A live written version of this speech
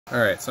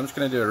Alright, so I'm just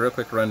going to do a real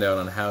quick rundown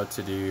on how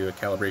to do a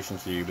calibration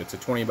cube. It's a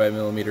 20 by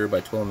millimeter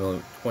by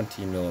 20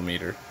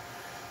 millimeter.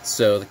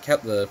 So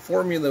the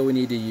formula we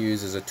need to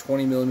use is a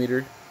 20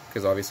 millimeter,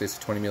 because obviously it's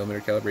a 20 millimeter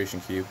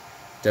calibration cube,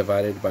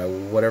 divided by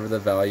whatever the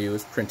value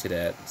is printed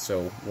at.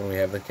 So when we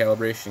have the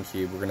calibration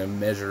cube, we're going to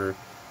measure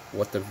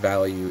what the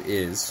value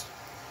is,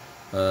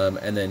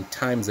 and then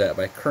times that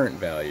by current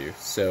value.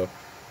 So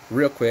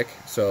real quick,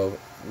 so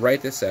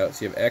write this out.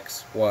 So you have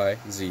x, y,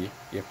 z.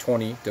 You have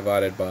 20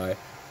 divided by,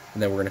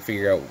 and then we're going to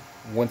figure out,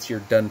 once you're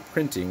done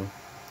printing,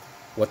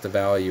 what the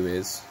value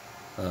is.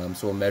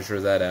 So we'll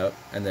measure that out,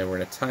 and then we're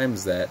going to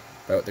times that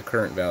by what the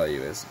current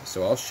value is.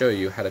 So I'll show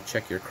you how to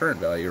check your current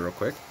value real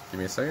quick. Give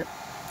me a second.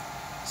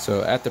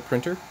 So at the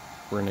printer,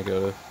 we're going to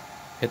go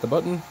hit the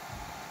button.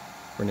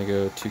 We're going to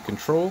go to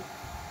Control,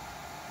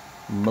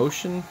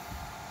 Motion,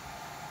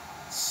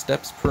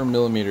 Steps per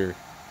millimeter.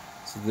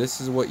 So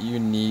this is what you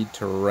need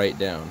to write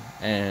down,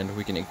 and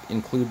we can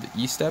include the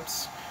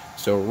e-steps.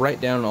 So write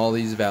down all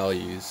these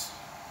values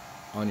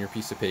on your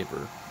piece of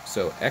paper.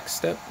 So X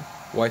step,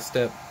 Y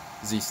step,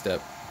 Z step,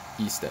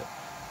 E step,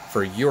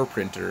 for your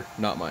printer,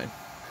 not mine.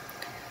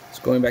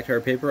 So going back to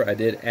our paper, I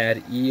did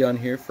add E on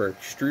here for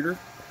extruder.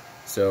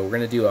 So we're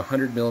going to do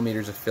 100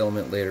 millimeters of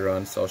filament later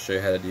on, so I'll show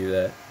you how to do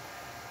that.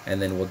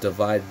 And then we'll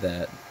divide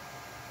that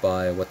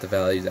by what the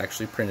value is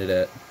actually printed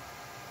at,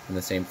 and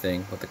the same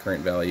thing, what the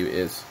current value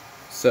is.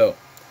 So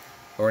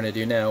what we're going to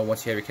do now,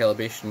 once you have your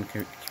calibration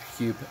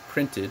cube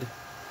printed,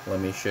 let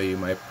me show you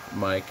my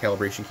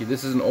calibration cube.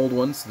 This is an old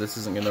one, so this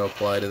isn't going to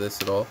apply to this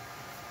at all.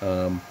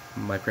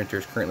 My printer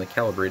is currently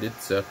calibrated,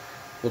 so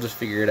we'll just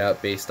figure it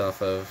out based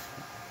off of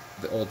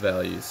the old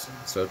values.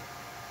 So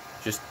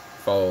just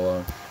follow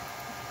along.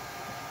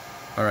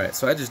 Alright,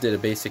 so I just did a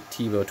basic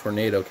Tevo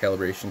Tornado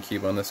calibration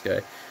cube on this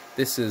guy.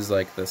 This is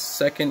like the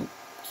second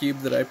cube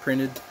that I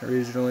printed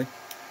originally.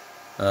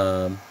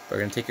 We're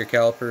going to take your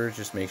calipers,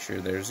 just make sure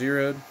they're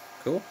zeroed.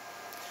 Cool.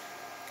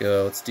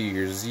 Go, let's do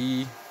your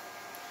Z.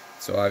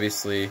 So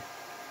obviously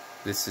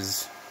this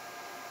is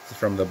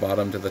from the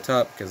bottom to the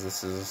top, because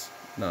this is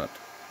not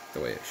the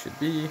way it should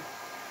be.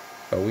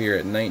 But we are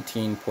at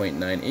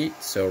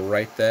 19.98, so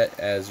write that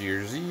as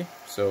your Z.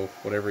 So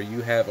whatever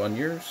you have on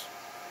yours.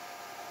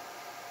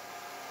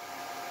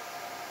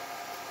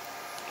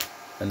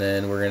 And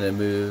then we're going to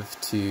move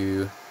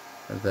to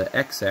the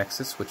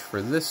x-axis, which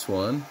for this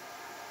one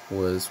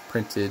was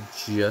printed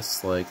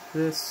just like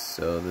this.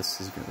 So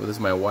this is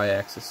my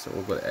y-axis, so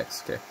we'll go to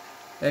x. Okay,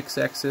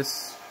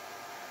 x-axis,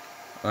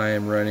 I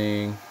am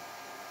running,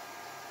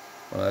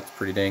 well, that's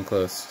pretty dang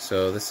close.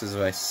 So this is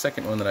my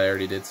second one that I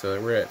already did,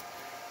 so we're at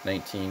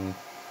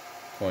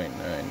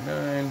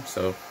 19.99.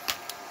 So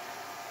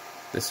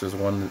this was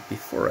one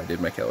before I did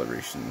my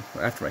calibration,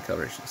 or after my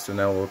calibration. So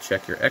now we'll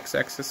check your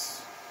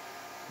x-axis,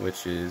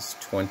 which is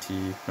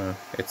 20.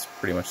 It's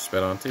pretty much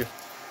sped on too.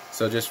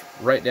 So just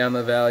write down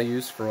the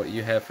values for what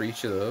you have for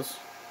each of those.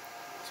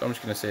 So I'm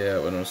just going to say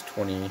that one was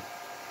 20.2.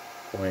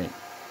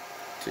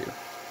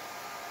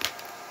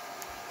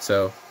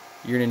 So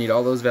you're going to need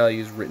all those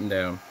values written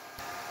down.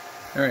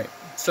 Alright,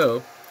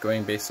 so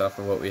going based off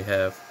of what we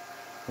have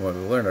and what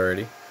we learned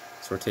already,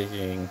 so we're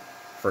taking,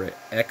 for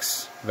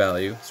X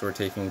value, so we're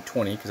taking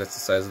 20, because that's the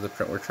size of the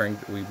print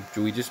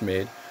we just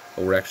made.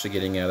 What we're actually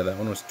getting out of that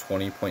one was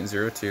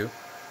 20.02.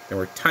 And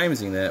we're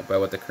timesing that by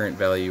what the current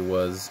value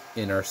was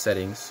in our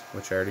settings,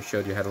 which I already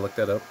showed you how to look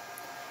that up.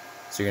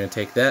 So you're going to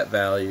take that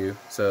value,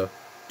 so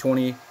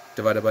 20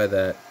 divided by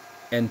that,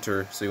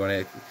 enter, so you want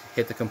to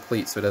hit the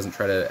complete so it doesn't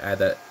try to add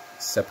that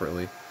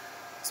separately.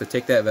 So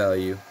take that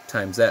value,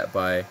 times that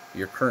by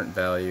your current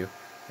value,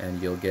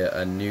 and you'll get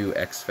a new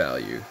X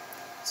value.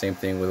 Same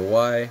thing with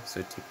Y,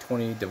 so take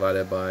 20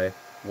 divided by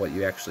what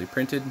you actually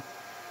printed,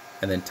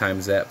 and then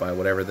times that by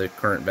whatever the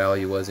current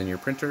value was in your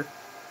printer.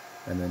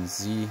 And then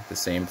Z, the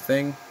same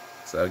thing,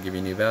 so that'll give you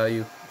a new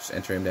value. Just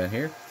enter him down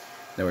here.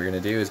 Then what you're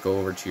going to do is go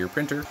over to your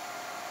printer.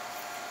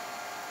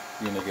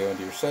 You're going to go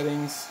into your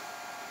settings,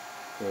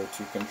 go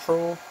to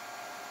Control,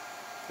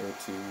 go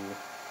to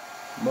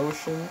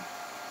Motion,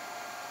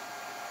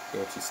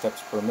 go to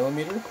Steps per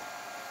millimeter,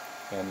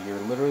 and you're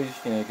literally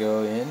just going to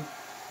go in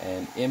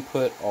and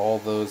input all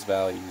those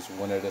values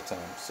one at a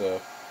time.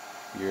 So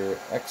your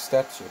X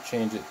steps, you'll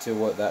change it to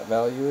what that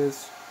value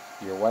is.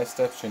 Your Y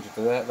steps, change it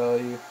to that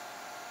value.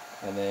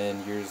 And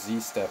then your Z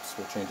steps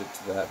will change it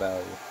to that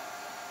value.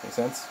 Make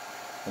sense?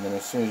 And then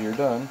as soon as you're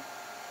done,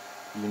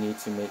 you need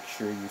to make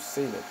sure you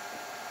save it.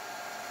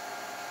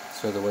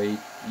 So the way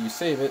you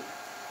save it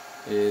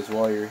is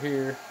while you're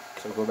here,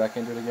 so go back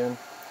into it again,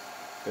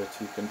 go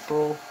to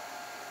Control,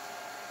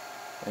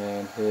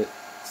 and hit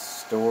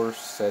Store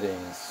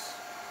Settings.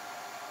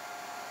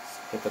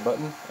 Hit the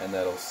button, and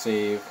that'll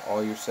save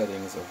all your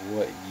settings of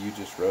what you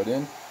just wrote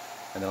in.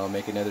 And then I'll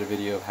make another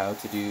video of how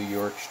to do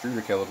your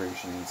extruder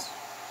calibrations.